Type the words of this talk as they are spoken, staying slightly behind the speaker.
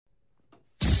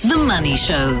The Money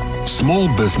Show.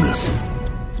 Small business.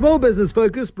 Small Business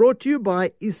Focus brought to you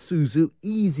by Isuzu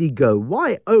Easygo.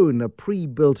 Why own a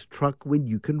pre-built truck when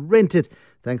you can rent it?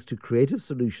 Thanks to creative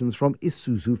solutions from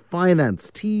Isuzu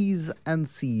Finance. T's and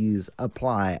C's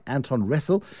apply. Anton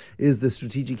Ressel is the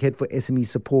strategic head for SME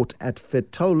support at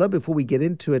Fetola. Before we get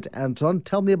into it, Anton,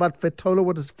 tell me about Fetola.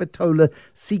 What does Fetola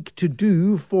seek to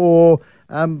do for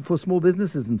small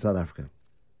businesses in South Africa?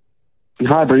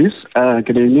 Hi, Bruce.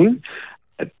 Good evening.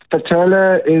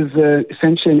 Fetola is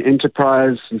essentially an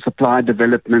enterprise and supply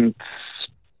development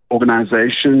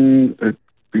organization.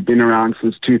 We've been around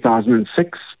since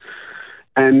 2006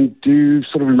 and do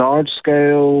sort of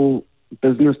large-scale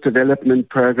business development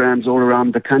programs all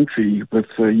around the country with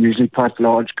usually quite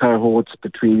large cohorts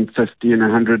between 50 and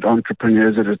 100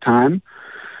 entrepreneurs at a time.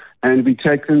 And we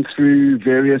take them through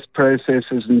various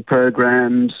processes and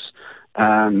programs,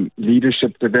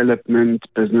 leadership development,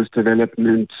 business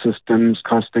development, systems,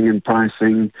 costing and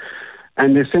pricing.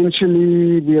 And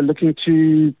essentially, we are looking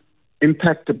to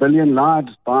impact 1 billion lives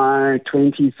by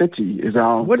 2030 is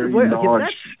our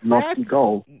lofty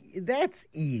goal. That's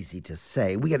easy to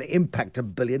say. We're going to impact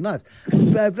 1 billion lives.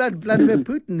 Vladimir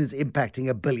Putin is impacting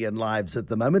 1 billion lives at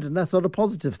the moment, and that's not a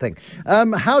positive thing.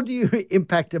 How do you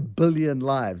impact 1 billion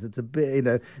lives? It's a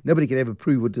bit, nobody can ever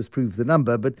prove or disprove the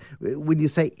number, but when you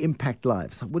say impact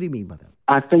lives, what do you mean by that?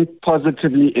 I think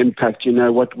positively impact.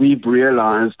 What we've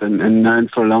realized and known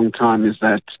for a long time is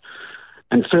that,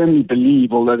 and firmly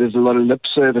believe, although there's a lot of lip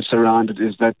service around it,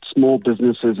 is that small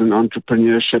businesses and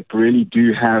entrepreneurship really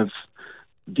do have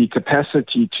the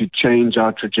capacity to change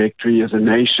our trajectory as a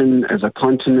nation, as a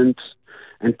continent,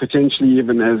 and potentially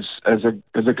even as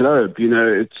a globe.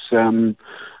 It's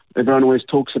everyone always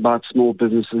talks about small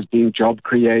businesses being job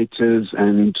creators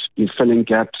and filling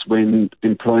gaps when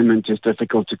employment is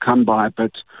difficult to come by,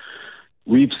 but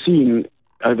we've seen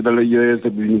over the years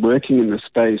that we've been working in this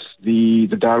space, the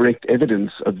direct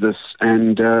evidence of this.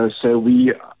 And so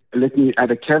let me add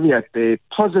a caveat there,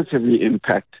 positively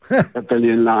impact 1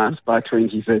 billion lives by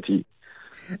 2030.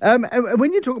 And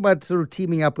when you talk about sort of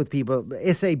teaming up with people,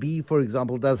 SAB, for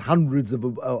example, does hundreds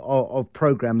of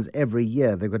programs every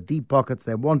year. They've got deep pockets.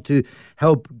 They want to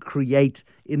help create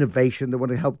innovation. They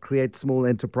want to help create small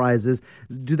enterprises.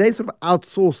 Do they sort of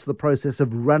outsource the process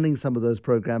of running some of those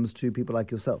programs to people like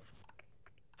yourself?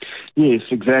 Yes,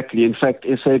 exactly. In fact,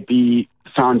 SAB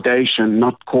Foundation,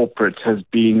 not corporate, has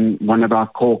been one of our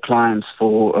core clients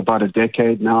for about a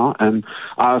decade now. And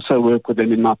I also work with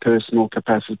them in my personal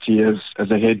capacity as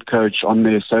a head coach on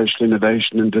their Social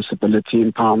Innovation and Disability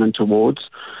Empowerment Awards.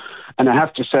 And I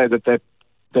have to say that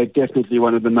they're definitely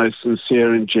one of the most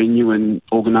sincere and genuine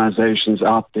organizations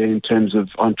out there in terms of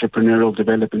entrepreneurial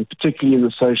development, particularly in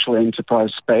the social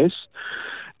enterprise space.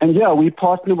 And yeah, we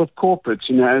partner with corporates.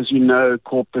 As you know,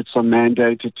 corporates are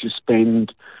mandated to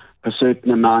spend a certain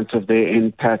amount of their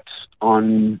NPAT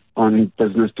on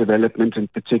business development,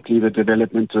 and particularly the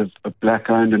development of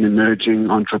black-owned and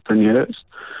emerging entrepreneurs.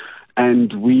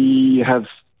 And we have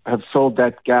filled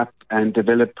that gap and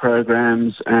developed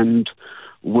programs and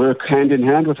work hand in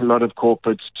hand with a lot of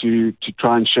corporates to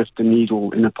try and shift the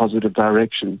needle in a positive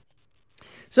direction.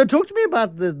 So talk to me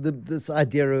about this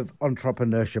idea of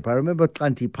entrepreneurship. I remember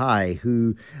Kanti Pai,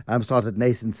 who started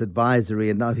Nascent's Advisory,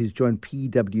 and now he's joined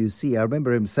PwC. I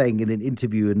remember him saying in an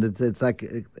interview, and it's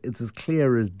as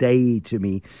clear as day to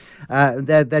me,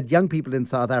 that young people in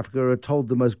South Africa are told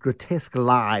the most grotesque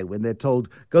lie when they're told,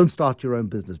 go and start your own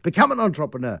business, become an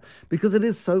entrepreneur, because it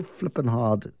is so flippin'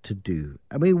 hard to do.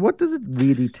 I mean, what does it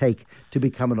really take to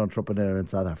become an entrepreneur in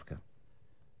South Africa?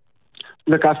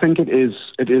 Look, I think it is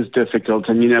difficult.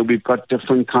 And, we've got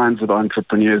different kinds of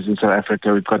entrepreneurs in South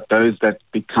Africa. We've got those that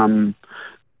become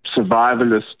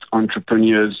survivalist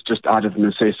entrepreneurs just out of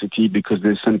necessity because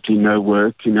there's simply no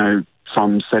work,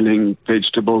 from selling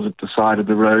vegetables at the side of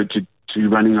the road to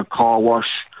running a car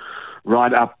wash,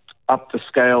 right up the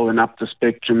scale and up the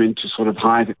spectrum into sort of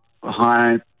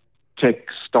high tech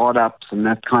startups and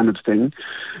that kind of thing.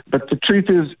 But the truth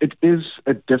is, it is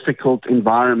a difficult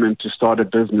environment to start a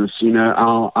business.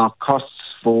 Our costs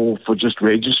for just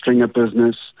registering a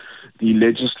business, the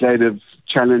legislative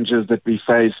challenges that we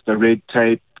face, the red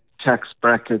tape, tax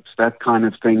brackets, that kind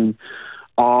of thing,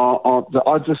 are the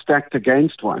odds are stacked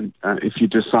against one if you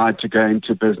decide to go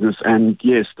into business. And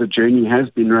yes, the journey has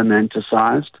been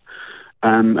romanticized.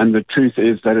 And the truth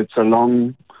is that it's a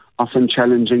long, often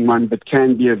challenging one, but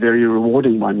can be a very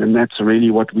rewarding one. And that's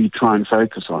really what we try and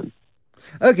focus on.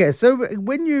 Okay, so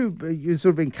when you're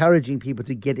sort of encouraging people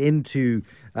to get into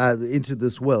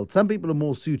this world, some people are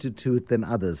more suited to it than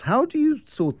others. How do you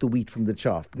sort the wheat from the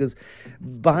chaff? Because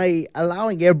by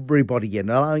allowing everybody in,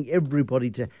 allowing everybody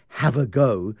to have a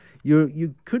go,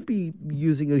 you could be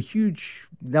using a huge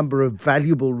number of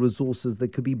valuable resources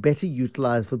that could be better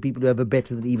utilized for people who have a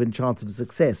better than even chance of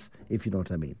success, if you know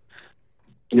what I mean.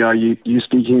 Yeah, you're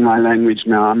speaking my language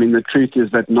now. I mean, the truth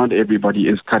is that not everybody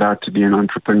is cut out to be an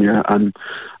entrepreneur. I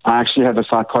actually have a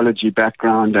psychology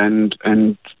background,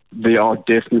 and there are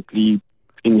definitely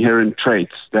inherent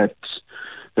traits that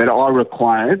are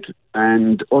required.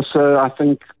 And also, I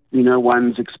think,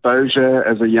 one's exposure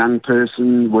as a young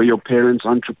person, were your parents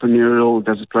entrepreneurial,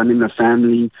 does it run in the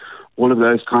family? All of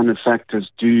those kind of factors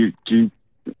do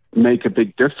make a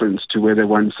big difference to whether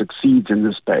one succeeds in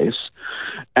the space.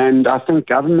 And I think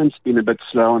government's been a bit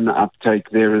slow on the uptake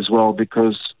there as well,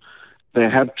 because they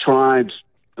have tried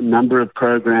a number of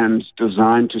programs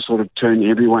designed to sort of turn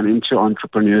everyone into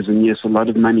entrepreneurs. And yes, a lot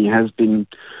of money has been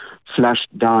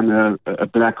flushed down a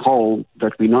black hole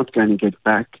that we're not going to get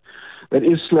back. That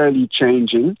is slowly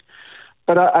changing.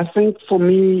 But I think for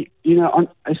me,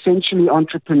 essentially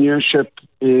entrepreneurship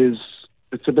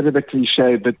it's a bit of a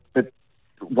cliche, but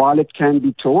while it can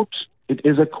be taught, it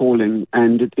is a calling,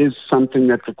 and it is something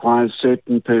that requires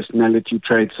certain personality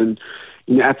traits. And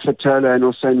at Fatola, and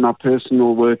also in my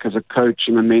personal work as a coach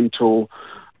and a mentor,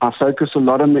 I focus a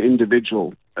lot on the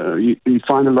individual. You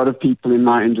find a lot of people in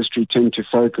my industry tend to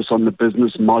focus on the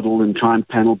business model and try and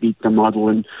panel beat the model,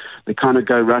 and they kind of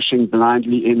go rushing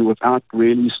blindly in without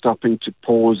really stopping to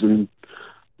pause and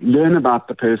learn about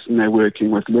the person they're working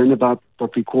with, learn about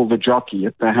what we call the jockey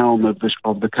at the helm of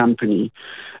the company,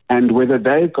 and whether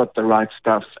they've got the right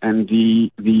stuff and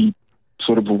the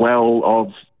sort of well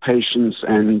of patience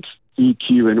and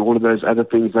EQ and all of those other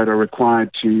things that are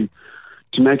required to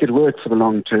make it work for the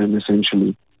long term,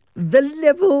 essentially. The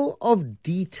level of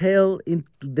detail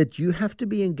that you have to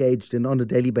be engaged in on a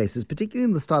daily basis, particularly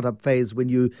in the startup phase when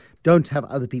you don't have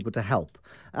other people to help,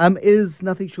 is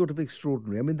nothing short of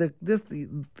extraordinary. I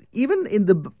mean, even in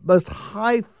the most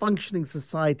high-functioning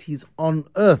societies on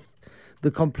Earth,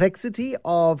 the complexity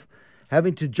of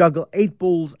having to juggle 8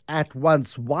 balls at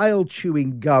once while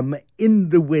chewing gum in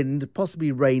the wind,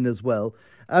 possibly rain as well,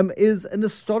 is an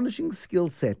astonishing skill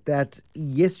set that,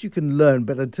 yes, you can learn,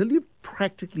 but until you've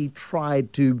practically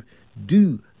tried to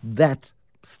do that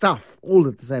stuff all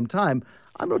at the same time,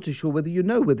 I'm not too sure whether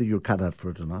you're cut out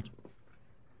for it or not.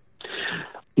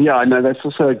 Yeah, I know that's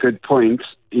also a good point.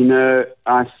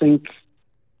 I think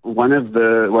one of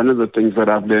the things that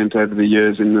I've learned over the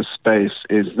years in this space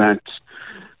is that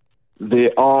there's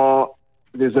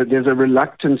a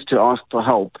reluctance to ask for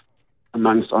help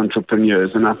amongst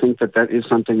entrepreneurs, and I think that is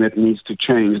something that needs to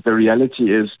change. The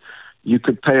reality is, you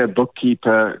could pay a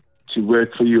bookkeeper to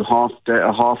work for you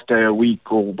a half day a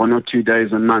week or 1 or 2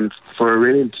 days a month for a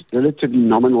relatively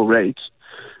nominal rate,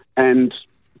 and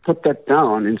put that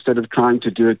down instead of trying to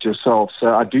do it yourself.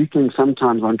 So I do think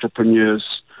sometimes entrepreneurs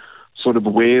sort of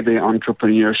wear their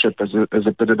entrepreneurship as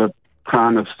a bit of a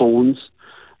crown of thorns,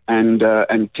 and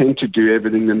tend to do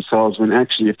everything themselves, when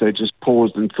actually if they just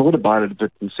paused and thought about it a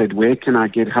bit and said, where can I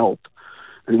get help?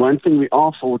 And one thing we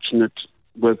are fortunate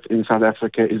with in South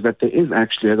Africa is that there is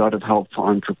actually a lot of help for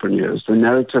entrepreneurs. The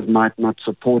narrative might not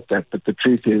support that, but the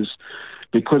truth is,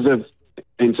 because of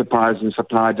enterprise and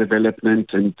supply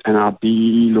development and our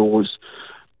BEE laws,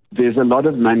 there's a lot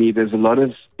of money, there's a lot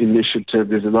of initiative,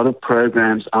 there's a lot of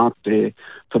programs out there.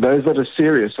 For those that are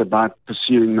serious about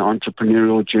pursuing the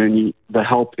entrepreneurial journey, the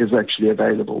help is actually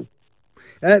available.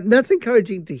 That's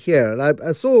encouraging to hear. And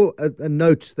I saw a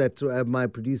note that my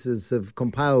producers have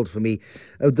compiled for me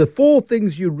of the 4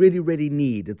 things you really, really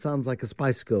need. It sounds like a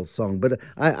Spice Girls song, but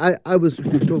I was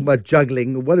talking about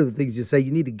juggling. One of the things you say,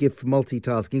 you need a gift for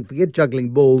multitasking. Forget juggling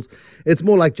balls. It's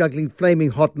more like juggling flaming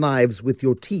hot knives with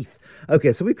your teeth.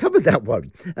 Okay, so we've covered that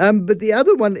one. But the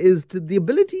other one is the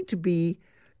ability to be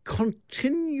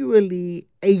continually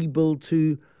able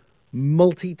to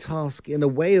multitask in a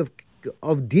way of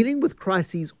dealing with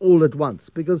crises all at once,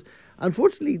 because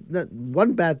unfortunately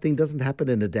one bad thing doesn't happen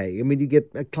in a day. I mean, you get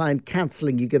a client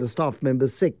cancelling, you get a staff member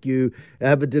sick, you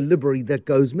have a delivery that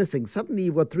goes missing. Suddenly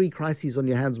you've got 3 crises on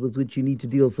your hands with which you need to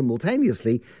deal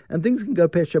simultaneously, and things can go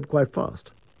pear-shaped quite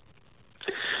fast.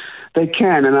 They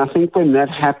can, and I think when that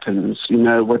happens,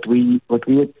 what we at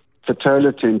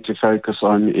Fatola tend to focus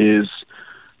on is,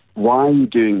 why are you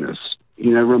doing this?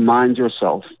 Remind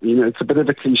yourself. It's a bit of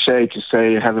a cliche to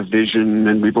say have a vision,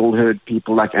 and we've all heard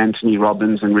people like Anthony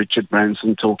Robbins and Richard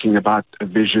Branson talking about a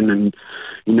vision and,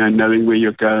 knowing where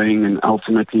you're going and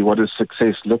ultimately what does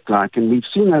success look like. And we've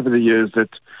seen over the years that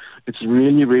it's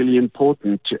really, really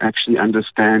important to actually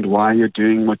understand why you're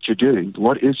doing what you're doing.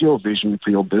 What is your vision for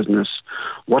your business?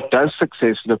 What does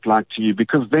success look like to you?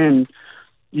 Because then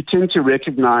you tend to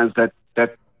recognize that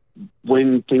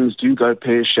when things do go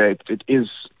pear-shaped, it is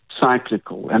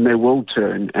cyclical and they will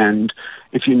turn. And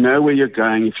if you know where you're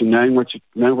going, if you know what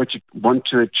you want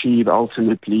to achieve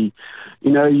ultimately,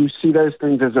 you see those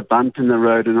things as a bump in the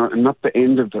road and not the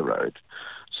end of the road.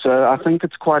 So I think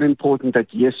it's quite important that,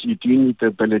 yes, you do need the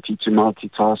ability to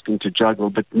multitask and to juggle,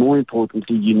 but more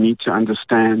importantly, you need to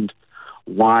understand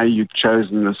why you've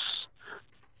chosen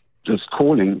this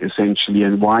calling, essentially,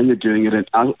 and why you're doing it,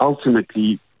 and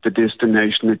ultimately the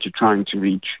destination that you're trying to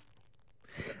reach.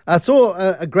 I saw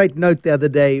a great note the other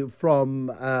day from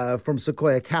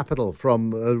Sequoia Capital,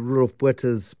 from Rudolf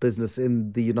Buerter's business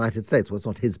in the United States. Well, it's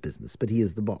not his business, but he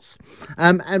is the boss.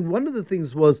 And one of the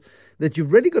things was that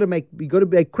you've really got to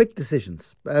make quick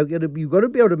decisions. You've got to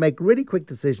be able to make really quick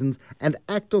decisions and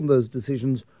act on those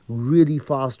decisions really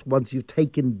fast once you've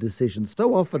taken decisions.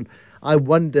 So often I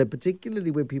wonder, particularly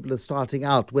when people are starting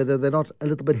out, whether they're not a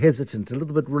little bit hesitant, a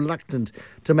little bit reluctant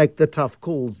to make the tough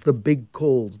calls, the big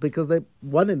calls, because they're,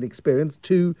 one, inexperienced,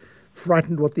 two,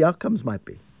 frightened what the outcomes might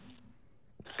be.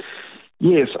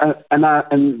 Yes, and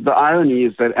the irony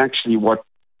is that actually what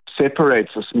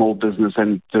separates a small business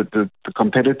and the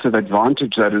competitive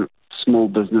advantage that a small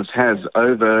business has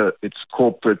over its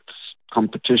corporate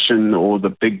competition or the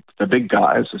big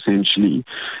guys, essentially,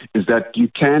 is that you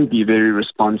can be very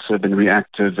responsive and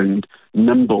reactive and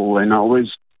nimble. And I always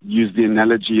use the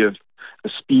analogy of a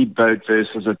speedboat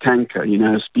versus a tanker.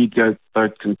 A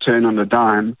speedboat can turn on a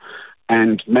dime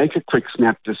and make a quick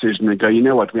snap decision and go, you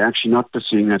know what, we're actually not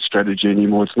pursuing that strategy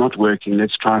anymore. It's not working.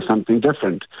 Let's try something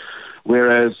different.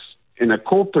 Whereas in a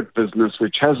corporate business,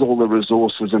 which has all the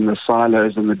resources and the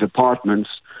silos and the departments,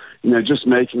 just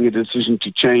making a decision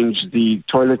to change the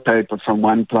toilet paper from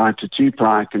 1-ply to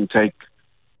 2-ply can take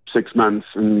 6 months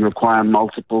and require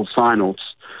multiple sign-offs.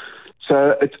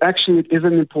 So it is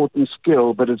an important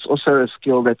skill, but it's also a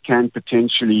skill that can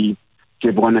potentially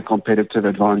give one a competitive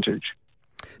advantage.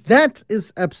 That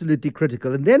is absolutely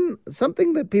critical. And then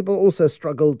something that people also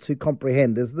struggle to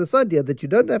comprehend is this idea that you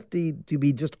don't have to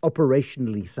be just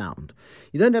operationally sound.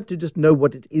 You don't have to just know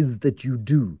what it is that you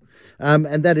do.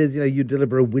 And that is, you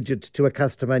deliver a widget to a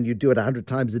customer and you do it 100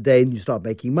 times a day and you start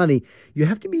making money. You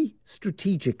have to be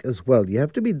strategic as well. You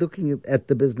have to be looking at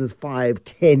the business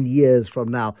 5-10 years from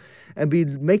now and be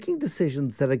making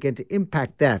decisions that are going to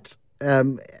impact that.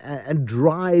 And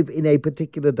drive in a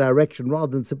particular direction rather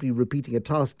than simply repeating a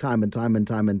task time and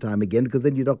time again, because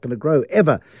then you're not going to grow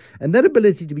ever. And that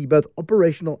ability to be both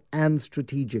operational and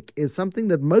strategic is something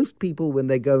that most people, when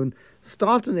they go and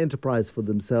start an enterprise for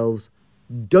themselves,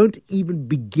 don't even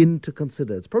begin to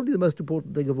consider. It's probably the most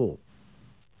important thing of all.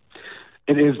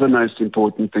 It is the most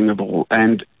important thing of all.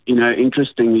 And,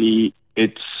 interestingly,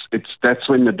 that's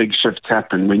when the big shifts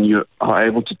happen, when you are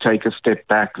able to take a step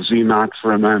back, zoom out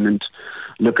for a moment,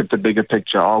 look at the bigger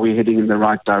picture. Are we heading in the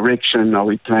right direction? Are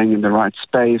we playing in the right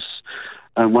space?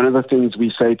 One of the things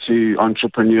we say to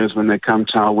entrepreneurs when they come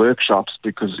to our workshops,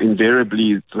 because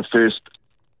invariably the first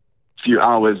few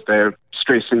hours they're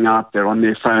stressing out, they're on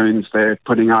their phones, they're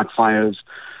putting out fires.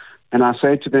 And I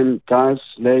say to them, guys,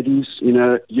 ladies,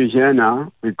 you're here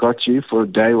now. We've got you for a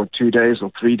day or 2 days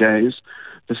or 3 days.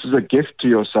 This is a gift to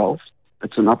yourself.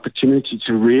 It's an opportunity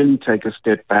to really take a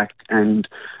step back and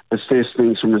assess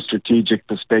things from a strategic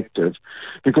perspective.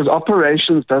 Because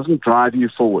operations doesn't drive you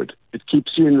forward. It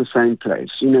keeps you in the same place.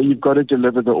 You've got to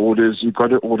deliver the orders. You've got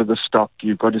to order the stock.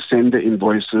 You've got to send the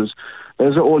invoices.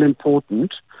 Those are all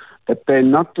important, but they're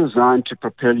not designed to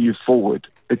propel you forward.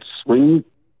 It's when you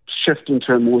shift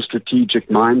into a more strategic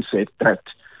mindset that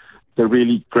the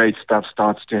really great stuff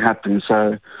starts to happen.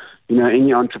 So,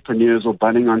 any entrepreneurs or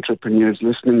budding entrepreneurs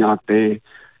listening out there,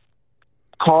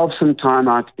 carve some time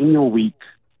out in your week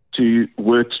to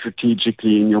work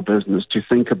strategically in your business, to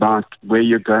think about where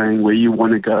you're going, where you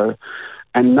want to go,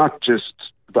 and not just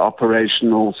the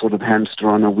operational sort of hamster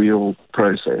on a wheel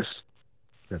process.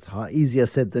 That's easier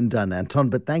said than done, Anton,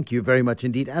 but thank you very much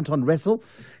indeed. Anton Ressel,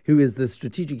 who is the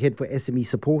strategic head for SME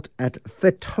support at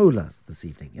Fetola this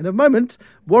evening. In a moment,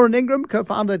 Warren Ingram,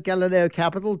 co-founder at Galileo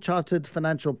Capital, chartered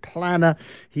financial planner.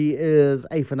 He is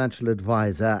a financial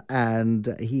advisor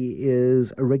and he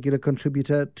is a regular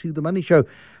contributor to The Money Show.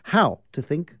 How to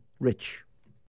Think Rich.